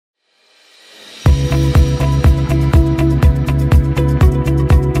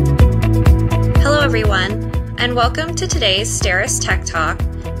and welcome to today's STERIS Tech Talk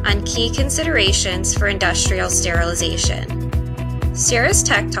on key considerations for industrial sterilization. STERIS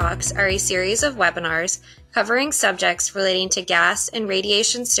Tech Talks are a series of webinars covering subjects relating to gas and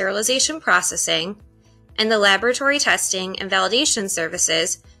radiation sterilization processing and the laboratory testing and validation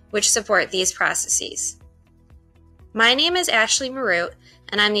services which support these processes. My name is Ashley Marute,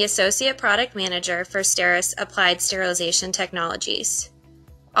 and I'm the Associate Product Manager for STERIS Applied Sterilization Technologies.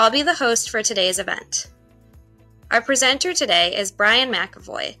 I'll be the host for today's event. Our presenter today is Brian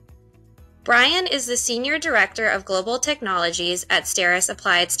McEvoy. Brian is the Senior Director of Global Technologies at STERIS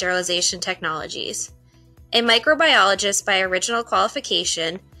Applied Sterilization Technologies. A microbiologist by original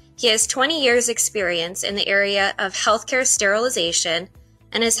qualification, he has 20 years' experience in the area of healthcare sterilization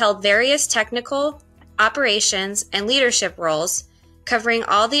and has held various technical, operations, and leadership roles covering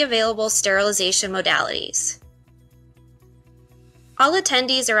all the available sterilization modalities. All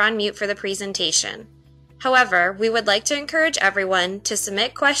attendees are on mute for the presentation. However, we would like to encourage everyone to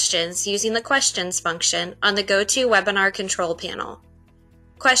submit questions using the questions function on the GoToWebinar control panel.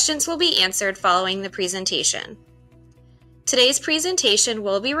 Questions will be answered following the presentation. Today's presentation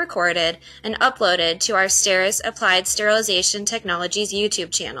will be recorded and uploaded to our STERIS Applied Sterilization Technologies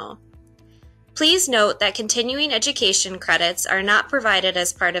YouTube channel. Please note that continuing education credits are not provided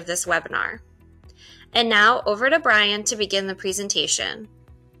as part of this webinar. And now, over to Brian to begin the presentation.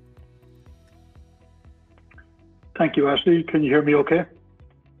 Thank you, Ashley. Can you hear me okay?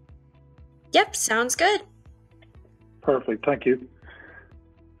 Yep, sounds good. Perfect, thank you.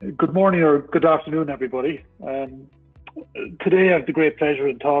 Good morning or good afternoon, everybody. Today I have the great pleasure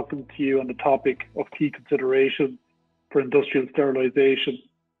in talking to you on the topic of key considerations for industrial sterilization.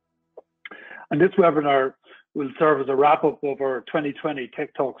 And this webinar will serve as a wrap-up of our 2020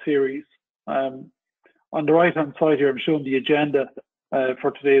 Tech Talk series. On the right-hand side here, I'm showing the agenda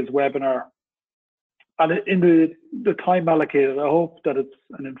for today's webinar. And in the time allocated, I hope that it's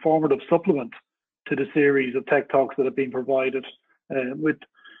an informative supplement to the series of Tech Talks that have been provided with,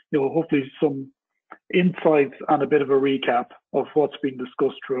 hopefully some insights and a bit of a recap of what's been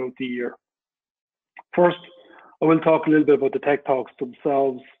discussed throughout the year. First, I will talk a little bit about the Tech Talks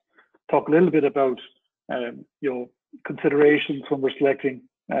themselves, talk a little bit about considerations when we're selecting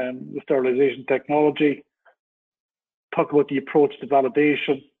the sterilization technology, talk about the approach to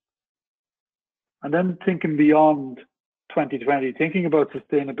validation, and then thinking beyond 2020, thinking about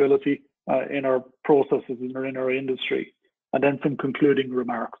sustainability in our processes and in our industry, and then some concluding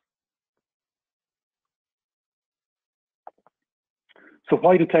remarks. So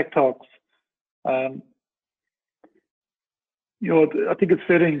why the Tech Talks? I think it's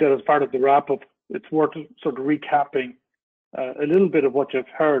fitting that as part of the wrap-up, it's worth sort of recapping a little bit of what you've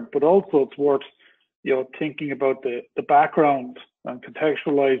heard, but also it's worth thinking about the background and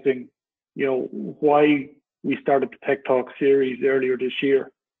contextualizing why we started the Tech Talk series earlier this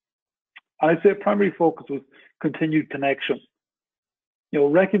year. And I'd say primary focus was continued connection.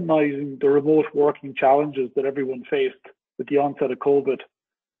 Recognizing the remote working challenges that everyone faced with the onset of COVID.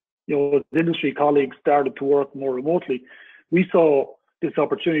 As industry colleagues started to work more remotely, we saw this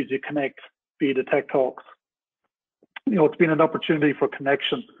opportunity to connect via the Tech Talks. It's been an opportunity for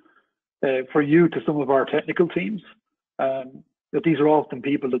connection for you to some of our technical teams. These are often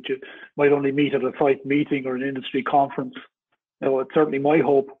people that you might only meet at a site meeting or an industry conference. It's certainly my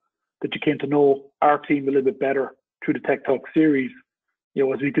hope that you came to know our team a little bit better through the Tech Talk series,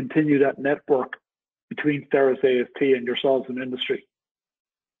 as we continue that network between STERIS AST and yourselves in industry.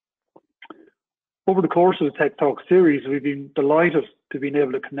 Over the course of the Tech Talk series, we've been delighted to be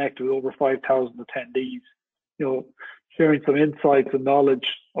able to connect with over 5,000 attendees, sharing some insights and knowledge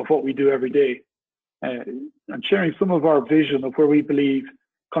of what we do every day, and sharing some of our vision of where we believe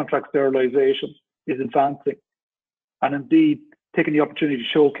contract sterilization is advancing, and indeed taking the opportunity to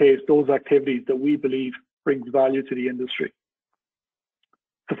showcase those activities that we believe brings value to the industry.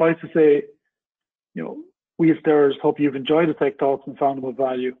 Suffice to say, we at STERIS hope you've enjoyed the Tech Talks and found them of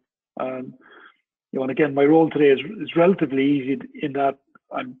value. And again, my role today is relatively easy in that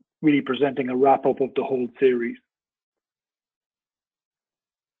I'm really presenting a wrap-up of the whole series.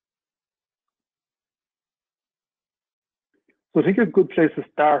 So I think a good place to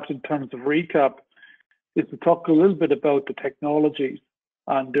start in terms of recap is to talk a little bit about the technologies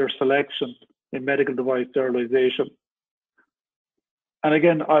and their selection in medical device sterilization. And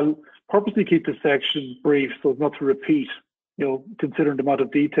again, I'll purposely keep this section brief so as not to repeat, considering the amount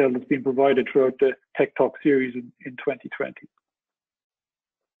of detail that's been provided throughout the Tech Talk series in 2020.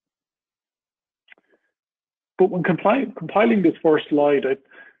 But when compiling this first slide, I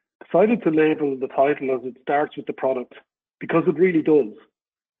decided to label the title as "It Starts with the Product," because it really does.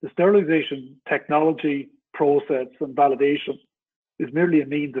 The sterilization technology process, and validation is merely a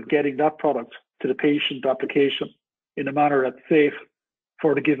means of getting that product to the patient application in a manner that's safe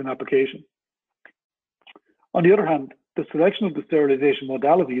for the given application. On the other hand, the selection of the sterilization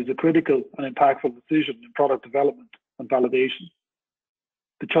modality is a critical and impactful decision in product development and validation.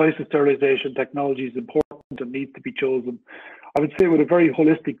 The choice of sterilization technology is important and needs to be chosen, I would say, with a very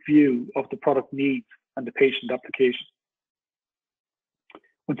holistic view of the product needs and the patient application.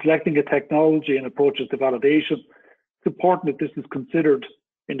 When selecting a technology and approaches to validation, it's important that this is considered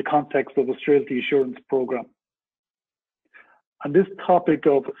in the context of a sterility assurance program. And this topic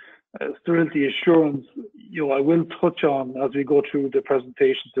of sterility assurance, I will touch on as we go through the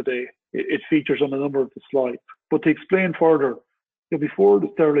presentation today. It features on a number of the slides. But to explain further, before the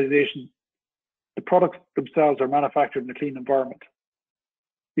sterilization, the products themselves are manufactured in a clean environment.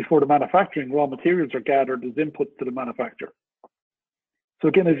 Before the manufacturing, raw materials are gathered as inputs to the manufacturer. So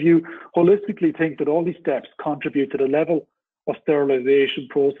again, if you holistically think that all these steps contribute to the level of sterilization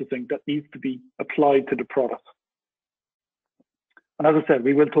processing that needs to be applied to the product. And as I said,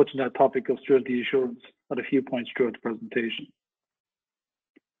 we will touch on that topic of sterility assurance at a few points throughout the presentation.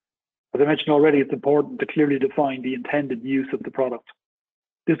 As I mentioned already, it's important to clearly define the intended use of the product.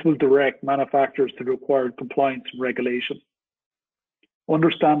 This will direct manufacturers to the required compliance and regulation.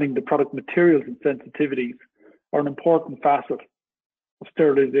 Understanding the product materials and sensitivities are an important facet of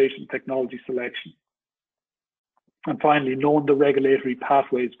sterilization technology selection. And finally, knowing the regulatory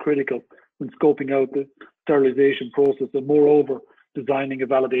pathway is critical when scoping out the sterilization process and moreover, designing a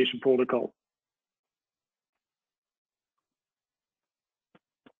validation protocol.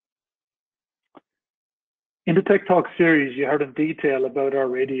 In the TechTalk series, you heard in detail about our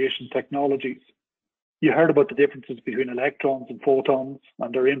radiation technologies. You heard about the differences between electrons and photons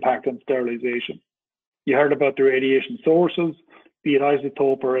and their impact on sterilization. You heard about the radiation sources, be it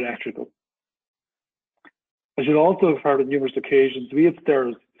isotope or electrical. As you'll also have heard on numerous occasions, we at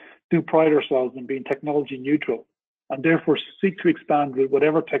STERIS do pride ourselves in being technology neutral and therefore seek to expand with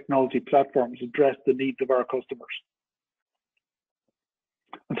whatever technology platforms address the needs of our customers.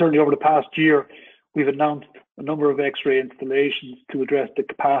 And certainly over the past year, we've announced a number of X-ray installations to address the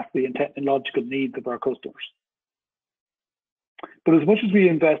capacity and technological needs of our customers. But as much as we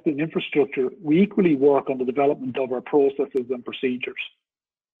invest in infrastructure, we equally work on the development of our processes and procedures.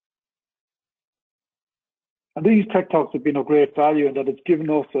 And these tech talks have been of great value in that it's given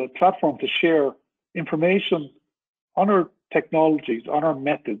us a platform to share information on our technologies, on our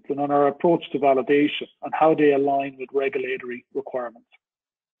methods, and on our approach to validation and how they align with regulatory requirements.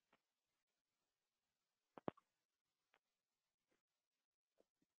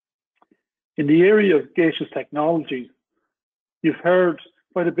 In the area of gaseous technologies, you've heard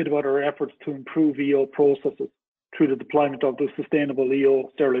quite a bit about our efforts to improve EO processes through the deployment of the Sustainable EO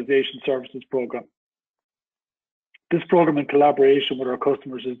Sterilization Services Program. This program, in collaboration with our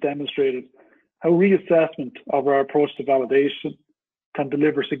customers, has demonstrated how reassessment of our approach to validation can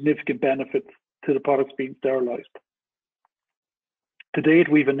deliver significant benefits to the products being sterilized. To date,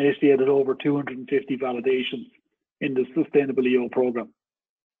 we've initiated over 250 validations in the Sustainable EO program.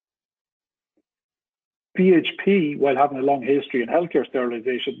 VHP, while having a long history in healthcare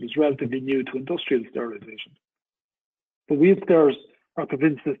sterilization, is relatively new to industrial sterilization. But we at STERIS are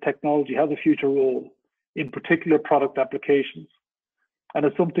convinced this technology has a future role in particular product applications, and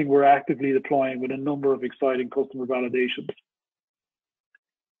it's something we're actively deploying with a number of exciting customer validations.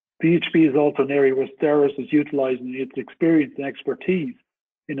 VHP is also an area where STERIS is utilizing its experience and expertise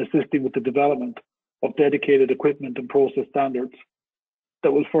in assisting with the development of dedicated equipment and process standards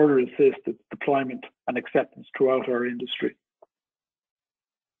that will further assist its deployment and acceptance throughout our industry.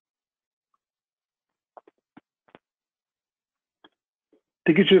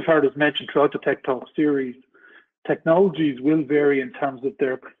 I think as you've heard us mention throughout the TechTalk series, technologies will vary in terms of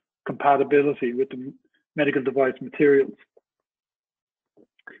their compatibility with the medical device materials.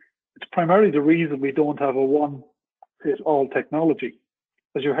 It's primarily the reason we don't have a one-fit-all technology.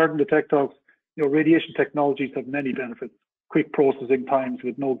 As you heard in the TechTalks, radiation technologies have many benefits. Quick processing times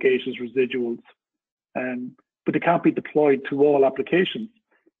with no gaseous residuals, but they can't be deployed to all applications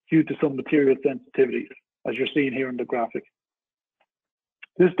due to some material sensitivities, as you're seeing here in the graphic.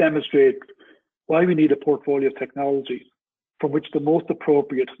 This demonstrates why we need a portfolio of technologies from which the most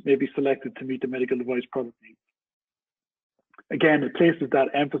appropriate may be selected to meet the medical device product needs. Again, it places that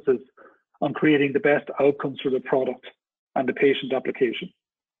emphasis on creating the best outcomes for the product and the patient application.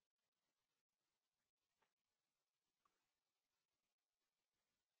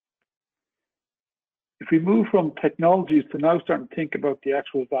 If we move from technologies to now starting to think about the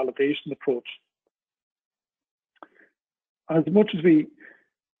actual validation approach, as much as we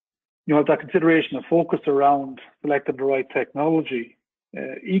that consideration of focus around selecting the right technology.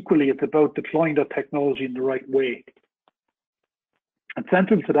 Equally, it's about deploying that technology in the right way. And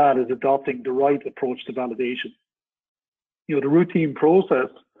central to that is adopting the right approach to validation. The routine process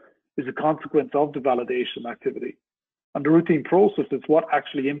is a consequence of the validation activity. And the routine process is what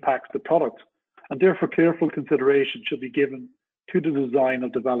actually impacts the product. And therefore, careful consideration should be given to the design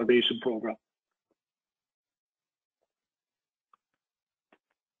of the validation program.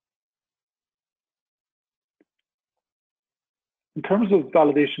 In terms of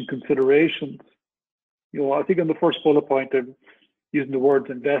validation considerations, I think on the first bullet point, I'm using the words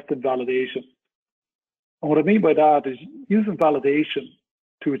invest in validation. And what I mean by that is using validation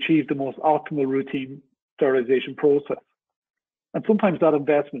to achieve the most optimal routine sterilization process. And sometimes that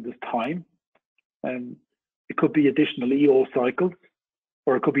investment is time, and it could be additional EO cycles,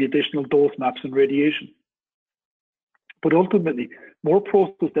 or it could be additional dose maps and radiation. But ultimately, more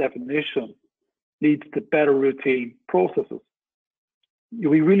process definition leads to better routine processes.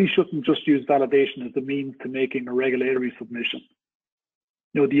 We really shouldn't just use validation as a means to making a regulatory submission.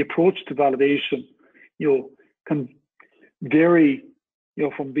 The approach to validation, can vary,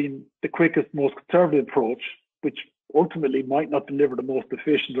 from being the quickest, most conservative approach, which ultimately might not deliver the most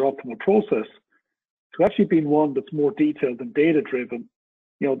efficient or optimal process, to actually being one that's more detailed and data-driven,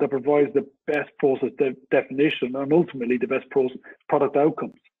 that provides the best process definition and ultimately the best product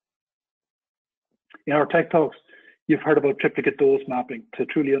outcomes. In our tech talks, you've heard about triplicate dose mapping to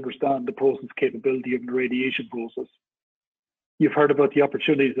truly understand the process capability of the radiation process. You've heard about the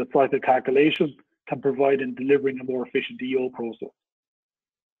opportunities that cycle calculation can provide in delivering a more efficient EO process.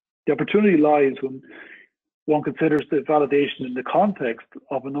 The opportunity lies when one considers the validation in the context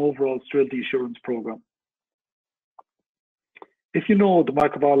of an overall sterility assurance program. If you know the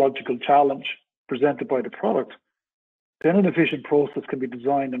microbiological challenge presented by the product, then an efficient process can be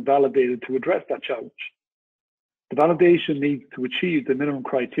designed and validated to address that challenge. The validation needs to achieve the minimum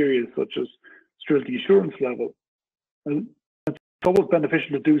criteria such as sterility assurance level, and it's always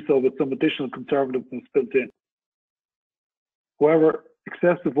beneficial to do so with some additional conservativeness built in. However,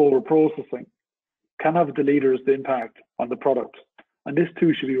 excessive overprocessing can have a deleterious impact on the product, and this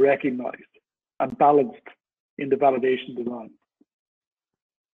too should be recognized and balanced in the validation design.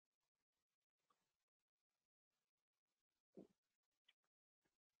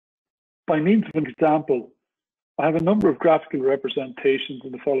 By means of an example, I have a number of graphical representations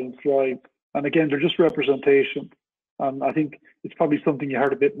in the following slide, and again, they're just representation. And I think it's probably something you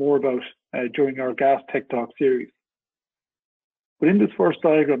heard a bit more about during our Gas Tech Talk series. But in this first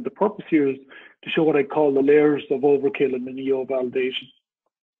diagram, the purpose here is to show what I call the layers of overkill in the EO validation.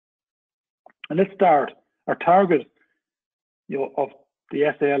 And let's start. Our target, of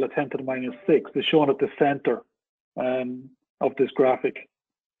the SAL at 10 to the minus 6 is shown at the center of this graphic.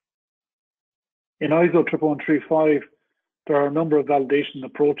 In ISO 11135, there are a number of validation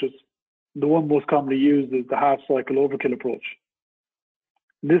approaches. The one most commonly used is the half-cycle overkill approach.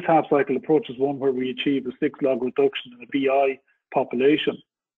 And this half-cycle approach is one where we achieve a 6-log reduction in the BI population,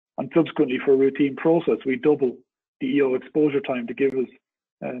 and subsequently for a routine process, we double the EO exposure time to give us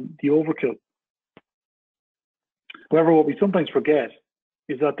the overkill. However, what we sometimes forget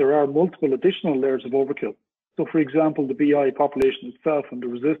is that there are multiple additional layers of overkill. So for example, the BI population itself and the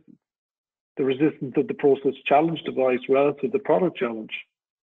resistance of the process challenge device relative to the product challenge,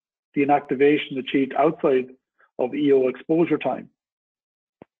 the inactivation achieved outside of EO exposure time,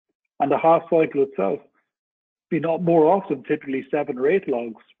 and the half cycle itself being more often typically 7 or 8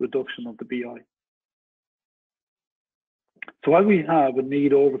 logs reduction of the BI. So while we have a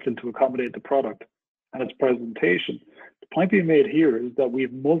need overkill to accommodate the product and its presentation, the point being made here is that we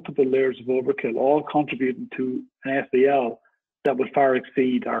have multiple layers of overkill all contributing to an SAL that would far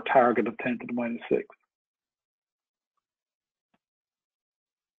exceed our target of 10 to the minus 6.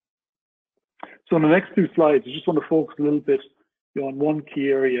 So in the next 2 slides, I just want to focus a little bit on one key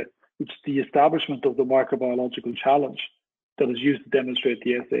area, which is the establishment of the microbiological challenge that is used to demonstrate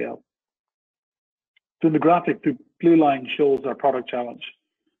the SAL. So in the graphic, the blue line shows our product challenge.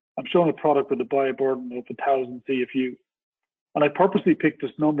 I'm showing a product with a bioburden of 1,000 CFU. And I purposely picked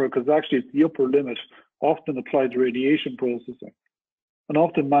this number because actually it's the upper limit often applied to radiation processing. And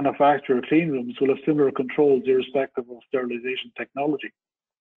often manufacturer clean rooms will have similar controls irrespective of sterilization technology.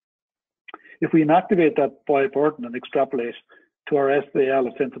 If we inactivate that bioburden and extrapolate to our SAL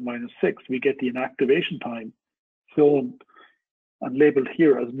of 10 to the minus 6, we get the inactivation time shown and labeled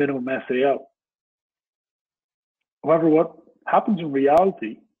here as minimum SAL. However, what happens in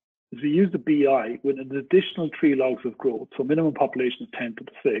reality is we use the BI with an additional 3 logs of growth, so minimum population of 10 to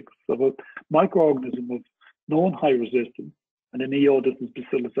the 6, so a microorganism of known high resistance and in EO, this is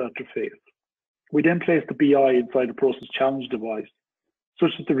bacillus atrophaeus. We then place the BI inside the process challenge device,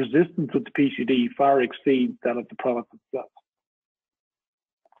 such that the resistance of the PCD far exceeds that of the product itself.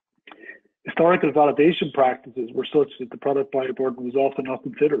 Historical validation practices were such that the product bioburden was often not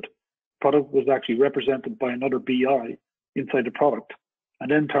considered. The product was actually represented by another BI inside the product, and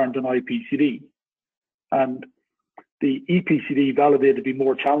then turned an IPCD. And the EPCD validated to be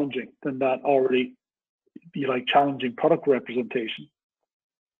more challenging than that already challenging product representation.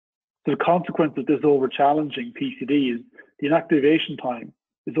 So the consequence of this over-challenging PCD is the inactivation time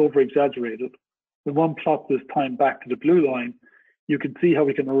is over-exaggerated. When one plots this time back to the blue line, you can see how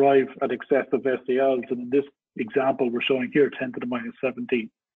we can arrive at excessive SALs, and in this example we're showing here 10 to the minus 17.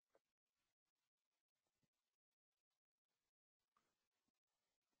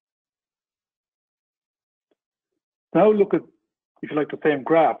 Now look at, if you like, the same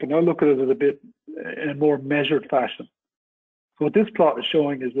graph, but now look at it a bit in a more measured fashion. So what this plot is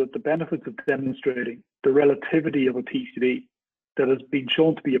showing is that the benefits of demonstrating the relativity of a PCD that has been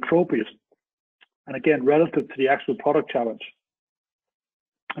shown to be appropriate, and again, relative to the actual product challenge.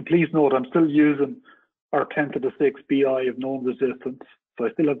 And please note, I'm still using our 10 to the 6 BI of known resistance, so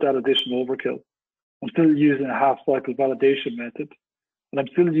I still have that additional overkill. I'm still using a half cycle validation method, and I'm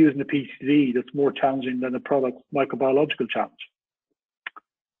still using a PCD that's more challenging than the product's microbiological challenge.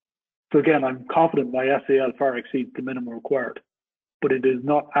 So again, I'm confident my SAL far exceeds the minimum required, but it is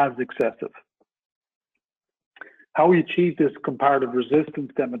not as excessive. How we achieve this comparative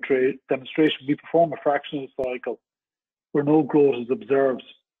resistance demonstration, we perform a fractional cycle where no growth is observed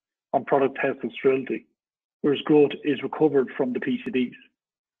on product test of sterility, whereas growth is recovered from the PCDs.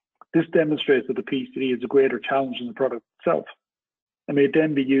 This demonstrates that the PCD is a greater challenge than the product itself, and may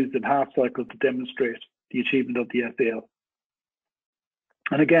then be used in half cycle to demonstrate the achievement of the SAL.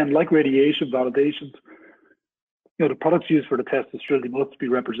 And again, like radiation validations, the products used for the test of sterility must be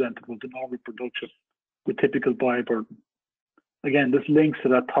representative of the normal production with typical bioburden. Again, this links to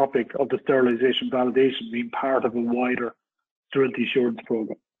that topic of the sterilization validation being part of a wider sterility assurance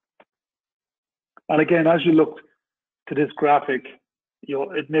program. And again, as you look to this graphic,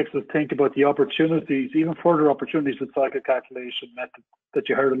 it makes us think about the opportunities, even further opportunities with cycle calculation method that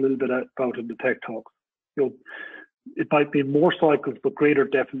you heard a little bit about in the tech talk. It might be more cycles, but greater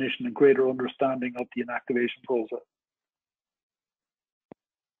definition and greater understanding of the inactivation process.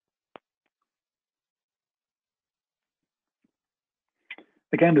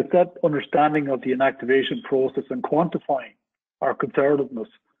 Again, it's that understanding of the inactivation process and quantifying our conservativeness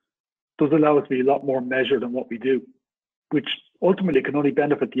does allow us to be a lot more measured in what we do, which ultimately can only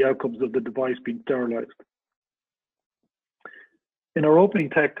benefit the outcomes of the device being sterilized. In our opening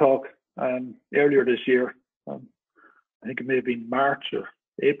tech talk earlier this year, I think it may have been March or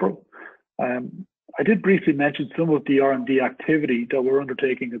April, I did briefly mention some of the R&D activity that we're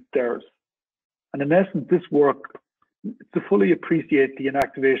undertaking at STERIS. And in essence, this work is to fully appreciate the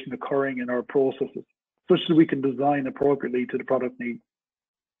inactivation occurring in our processes, such that we can design appropriately to the product needs.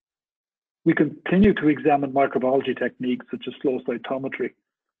 We continue to examine microbiology techniques such as flow cytometry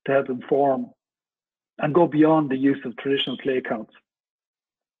to help inform and go beyond the use of traditional play counts.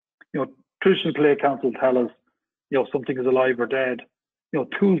 Traditional play counts will tell us, something is alive or dead.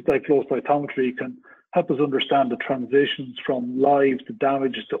 Tools like flow cytometry can help us understand the transitions from live to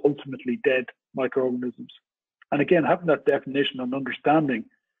damaged to ultimately dead microorganisms. And again, having that definition and understanding,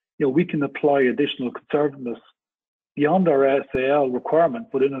 we can apply additional conservativeness beyond our SAL requirement,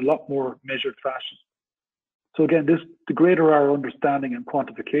 but in a lot more measured fashion. So again, the greater our understanding and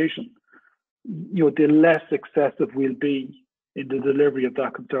quantification, the less excessive we'll be in the delivery of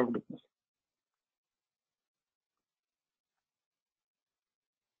that conservativeness.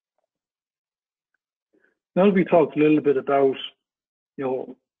 Now we talked a little bit about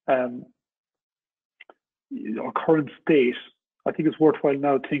our current state. I think it's worthwhile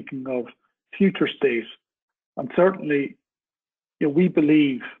now thinking of future state. And certainly, we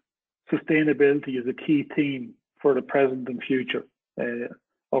believe sustainability is a key theme for the present and future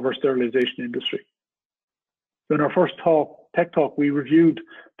of our sterilization industry. In our first tech talk, we reviewed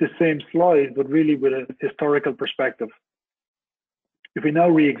the same slide, but really with a historical perspective. If we now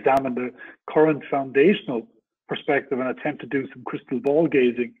re-examine the current foundational perspective and attempt to do some crystal ball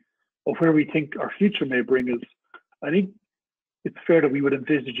gazing of where we think our future may bring us, I think it's fair that we would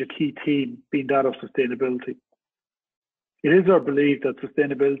envisage a key theme being that of sustainability. It is our belief that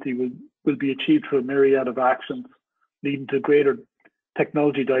sustainability will be achieved through a myriad of actions, leading to greater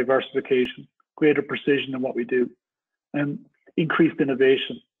technology diversification, greater precision in what we do, and increased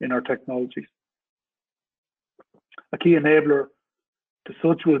innovation in our technologies. A key enabler To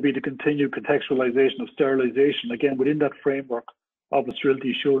such will be the continued contextualization of sterilization, again within that framework of a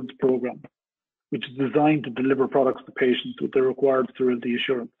sterility assurance program, which is designed to deliver products to patients with the required sterility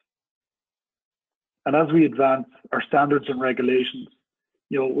assurance. And as we advance our standards and regulations,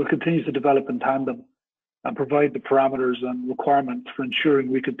 we'll continue to develop in tandem and provide the parameters and requirements for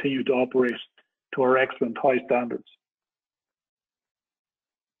ensuring we continue to operate to our excellent high standards.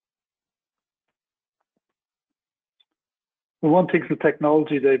 One thing is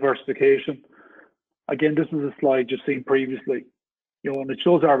technology diversification. Again, this is a slide you've seen previously, and it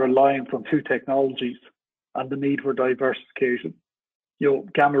shows our reliance on two technologies and the need for diversification.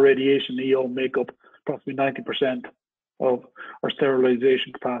 Gamma radiation, EO, make up approximately 90% of our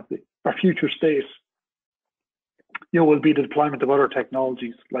sterilization capacity. Our future state, will be the deployment of other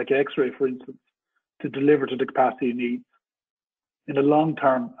technologies like X-ray, for instance, to deliver to the capacity needs in a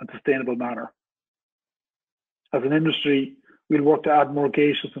long-term and sustainable manner. As an industry, we'll work to add more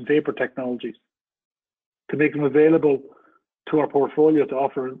gaseous and vapor technologies to make them available to our portfolio to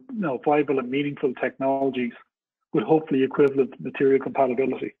offer viable and meaningful technologies with hopefully equivalent material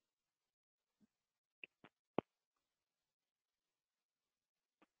compatibility.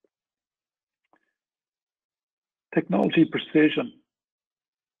 Technology precision.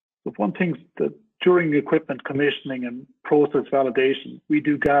 So one thing that during equipment commissioning and process validation, we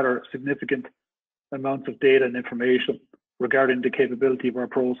do gather significant amounts of data and information regarding the capability of our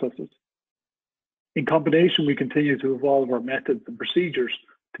processes. In combination, we continue to evolve our methods and procedures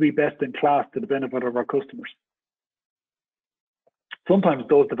to be best in class to the benefit of our customers. Sometimes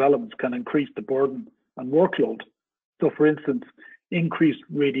those developments can increase the burden and workload. So for instance, increased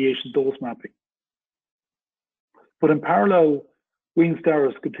radiation dose mapping. But in parallel, we in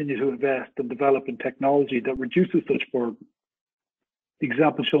STERIS continue to invest and develop in technology that reduces such burden. The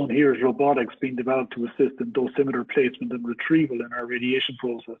example shown here is robotics being developed to assist in dosimeter placement and retrieval in our radiation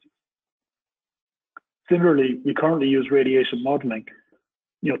processes. Similarly, we currently use radiation modeling,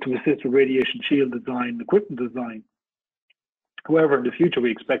 to assist with radiation shield design, equipment design. However, in the future,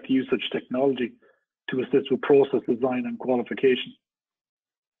 we expect to use such technology to assist with process design and qualification.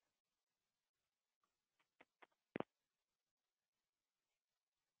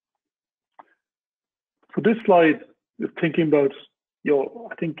 So this slide is thinking about,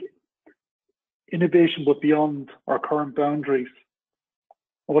 I think, innovation, but beyond our current boundaries.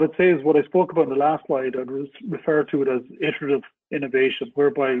 And what I'd say is what I spoke about in the last slide, I'd refer to it as iterative innovation,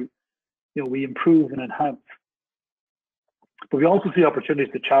 whereby we improve and enhance. But we also see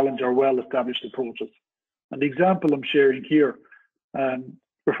opportunities to challenge our well-established approaches. And the example I'm sharing here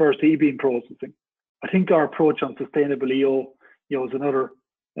refers to e-beam processing. I think our approach on sustainable EO is another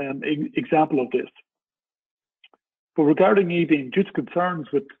example of this. But regarding e-beam, due to concerns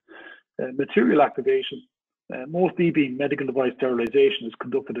with material activation, most e-beam medical device sterilization is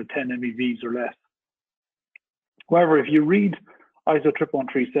conducted at 10 MeVs or less. However, if you read ISO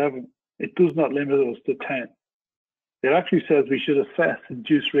 11137, it does not limit us to 10. It actually says we should assess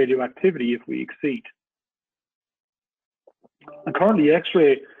induced radioactivity if we exceed. And currently,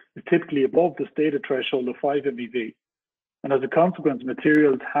 X-ray is typically above the stated threshold of 5 MeV, and as a consequence,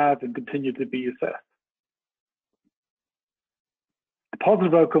 materials have and continue to be assessed. The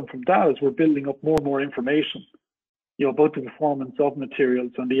positive outcome from that is we're building up more and more information, about the performance of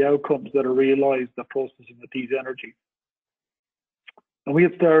materials and the outcomes that are realized by processing with these energies. And we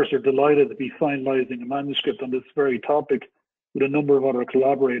at STERIS are delighted to be finalizing a manuscript on this very topic with a number of other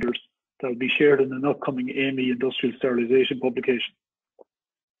collaborators that will be shared in an upcoming AME industrial sterilization publication.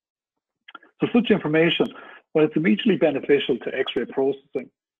 So such information, while it's immediately beneficial to X-ray processing,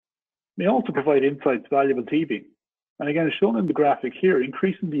 may also provide insights valuable to e-beam. And again, as shown in the graphic here,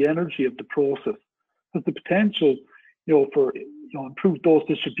 increasing the energy of the process has the potential, for improved dose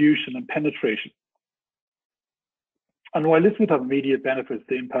distribution and penetration. And while this would have immediate benefits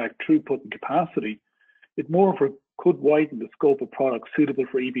to impact throughput and capacity, it moreover could widen the scope of products suitable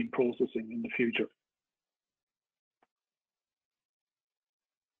for e-beam processing in the future.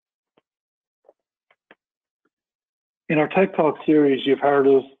 In our TechTalk series, you've heard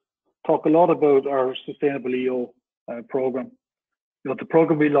us talk a lot about our sustainable EO program. The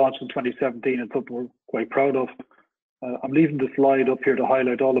program we launched in 2017 is something we're quite proud of. I'm leaving the slide up here to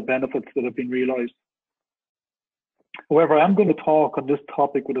highlight all the benefits that have been realized. However, I'm going to talk on this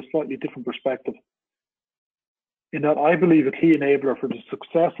topic with a slightly different perspective, in that I believe a key enabler for the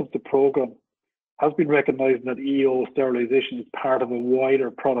success of the program has been recognizing that EO sterilization is part of a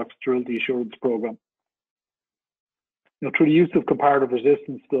wider product sterility assurance program. Through the use of comparative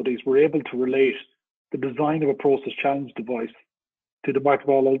resistance studies, we're able to relate the design of a process challenge device to the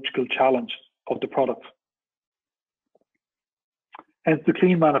microbiological challenge of the product. Hence, the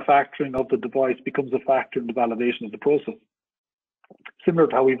clean manufacturing of the device becomes a factor in the validation of the process, similar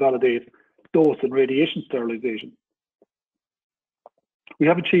to how we validate dose and radiation sterilization. We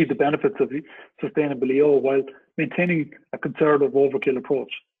have achieved the benefits of sustainable EO while maintaining a conservative overkill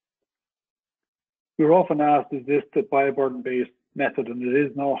approach. We're often asked, is this the bioburden-based method? And it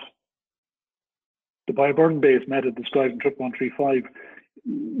is not. The bioburden-based method described in 11135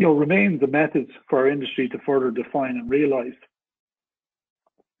 remains a method for our industry to further define and realize.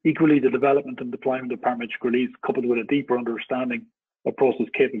 Equally, the development and deployment of parametric release, coupled with a deeper understanding of process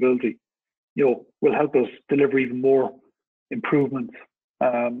capability, will help us deliver even more improvements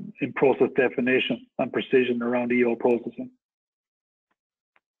in process definition and precision around EO processing.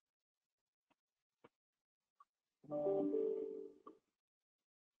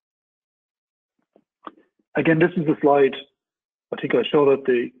 Again, this is a slide I think I showed at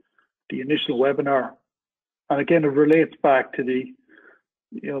the initial webinar, and again, it relates back to the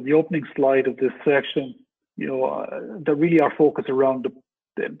opening slide of this section. That really are focused around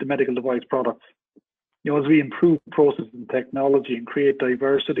the medical device products. As we improve process and technology and create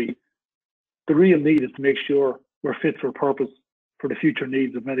diversity, the real need is to make sure we're fit for purpose for the future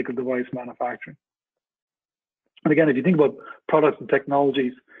needs of medical device manufacturing. And again, if you think about products and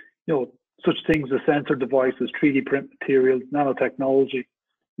technologies, such things as sensor devices, 3D print materials, nanotechnology,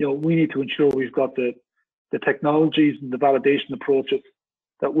 we need to ensure we've got the technologies and the validation approaches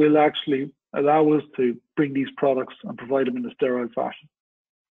that will actually allow us to bring these products and provide them in a sterile fashion.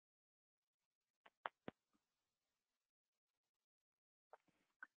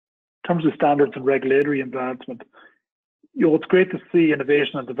 In terms of standards and regulatory advancement, it's great to see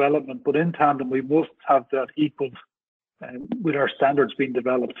innovation and development, but in tandem, we must have that equal with our standards being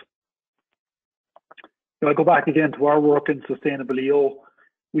developed. I go back again to our work in sustainable EO.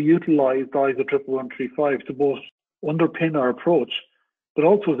 We utilized ISO 11135 to both underpin our approach, but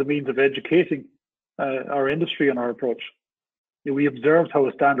also as a means of educating our industry on our approach. We observed how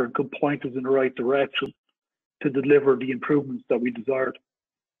a standard could point us in the right direction to deliver the improvements that we desired.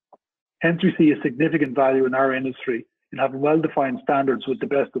 Hence, we see a significant value in our industry in having well-defined standards with the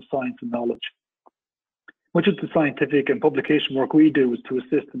best of science and knowledge. Much of the scientific and publication work we do is to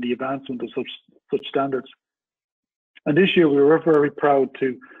assist in the advancement of such standards. And this year, we were very proud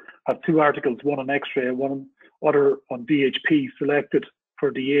to have 2 articles, one on X-ray and one other on VHP, selected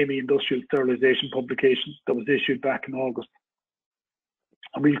for the AMI Industrial Sterilization publication that was issued back in August.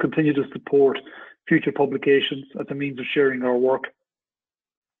 And we'll continue to support future publications as a means of sharing our work.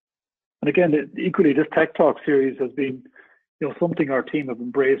 And again, equally, this TechTalk series has been, something our team have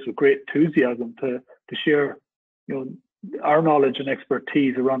embraced with great enthusiasm to share, our knowledge and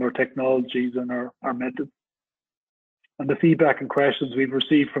expertise around our technologies and our methods. And the feedback and questions we've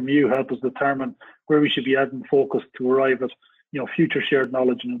received from you help us determine where we should be adding focus to arrive at, future shared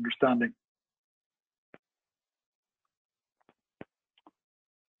knowledge and understanding.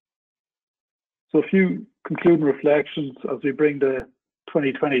 So a few concluding reflections as we bring the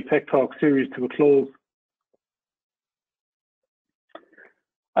 2020 TechTalk series to a close.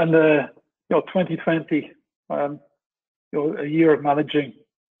 And 2020, a year of managing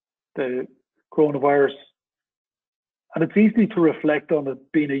the coronavirus, and it's easy to reflect on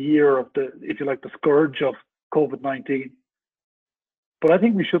it being a year of the, if you like, the scourge of COVID-19. But I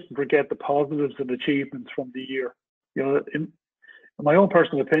think we shouldn't forget the positives and achievements from the year. In my own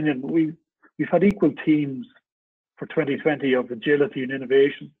personal opinion, we've had equal themes for 2020 of agility and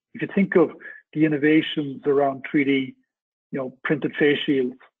innovation. If you think of the innovations around 3D, printed face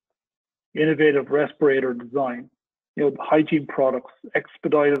shields, innovative respirator design, hygiene products,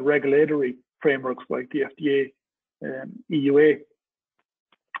 expedited regulatory frameworks like the FDA, EUA,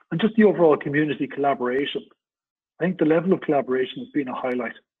 and just the overall community collaboration. I think the level of collaboration has been a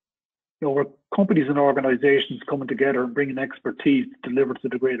highlight. Where companies and organizations coming together and bringing expertise to deliver to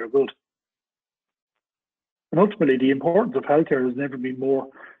the greater good. And ultimately, the importance of healthcare has never been more,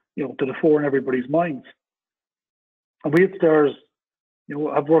 to the fore in everybody's minds. And we at STERIS,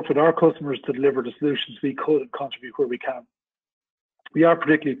 have worked with our customers to deliver the solutions we could and contribute where we can. We are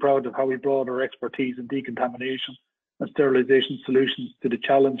particularly proud of how we brought our expertise in decontamination and sterilization solutions to the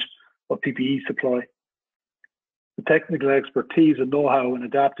challenge of PPE supply. The technical expertise and know-how in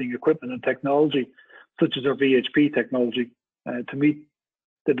adapting equipment and technology, such as our VHP technology, to meet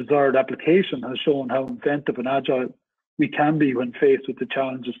the desired application has shown how inventive and agile we can be when faced with the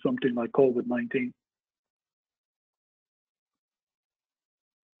challenge of something like COVID-19.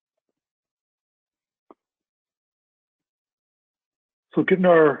 So given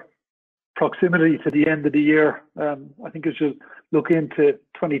our proximity to the end of the year, I think we should look into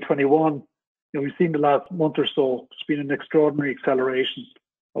 2021 We've seen the last month or so, there's been an extraordinary acceleration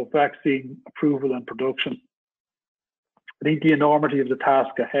of vaccine approval and production. I think the enormity of the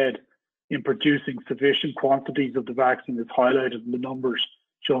task ahead in producing sufficient quantities of the vaccine is highlighted in the numbers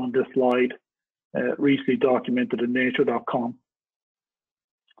shown on this slide, recently documented in nature.com.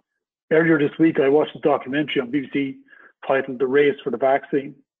 Earlier this week, I watched a documentary on BBC titled The Race for the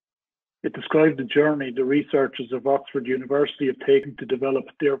Vaccine. It described the journey the researchers of Oxford University have taken to develop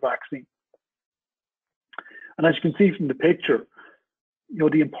their vaccine. And as you can see from the picture,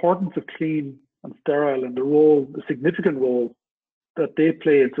 the importance of clean and sterile and the significant role that they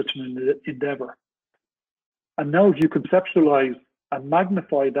play in such an endeavour. And now if you conceptualise and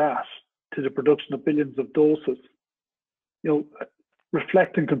magnify that to the production of billions of doses,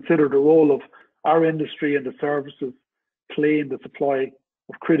 reflect and consider the role of our industry and the services play in the supply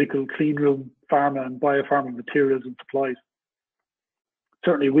of critical clean room pharma and biopharma materials and supplies.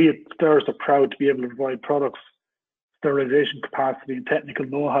 Certainly we at STERIS are proud to be able to provide products, sterilization capacity and technical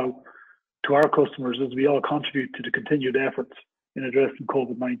know-how to our customers as we all contribute to the continued efforts in addressing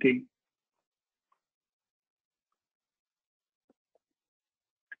COVID-19.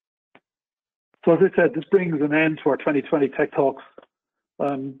 So as I said, this brings an end to our 2020 Tech Talks.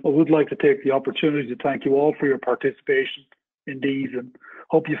 I would like to take the opportunity to thank you all for your participation in these and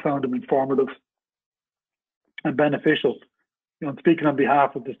hope you found them informative and beneficial. Speaking on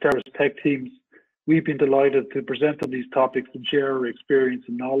behalf of the STERIS Tech teams, we've been delighted to present on these topics and share our experience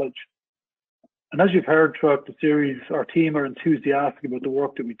and knowledge. And as you've heard throughout the series, our team are enthusiastic about the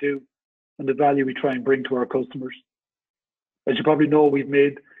work that we do and the value we try and bring to our customers. As you probably know, we've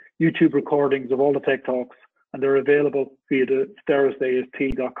made YouTube recordings of all the Tech Talks, and they're available via the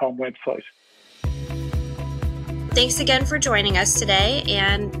STERISAST.com website. Thanks again for joining us today,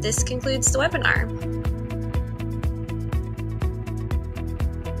 and this concludes the webinar.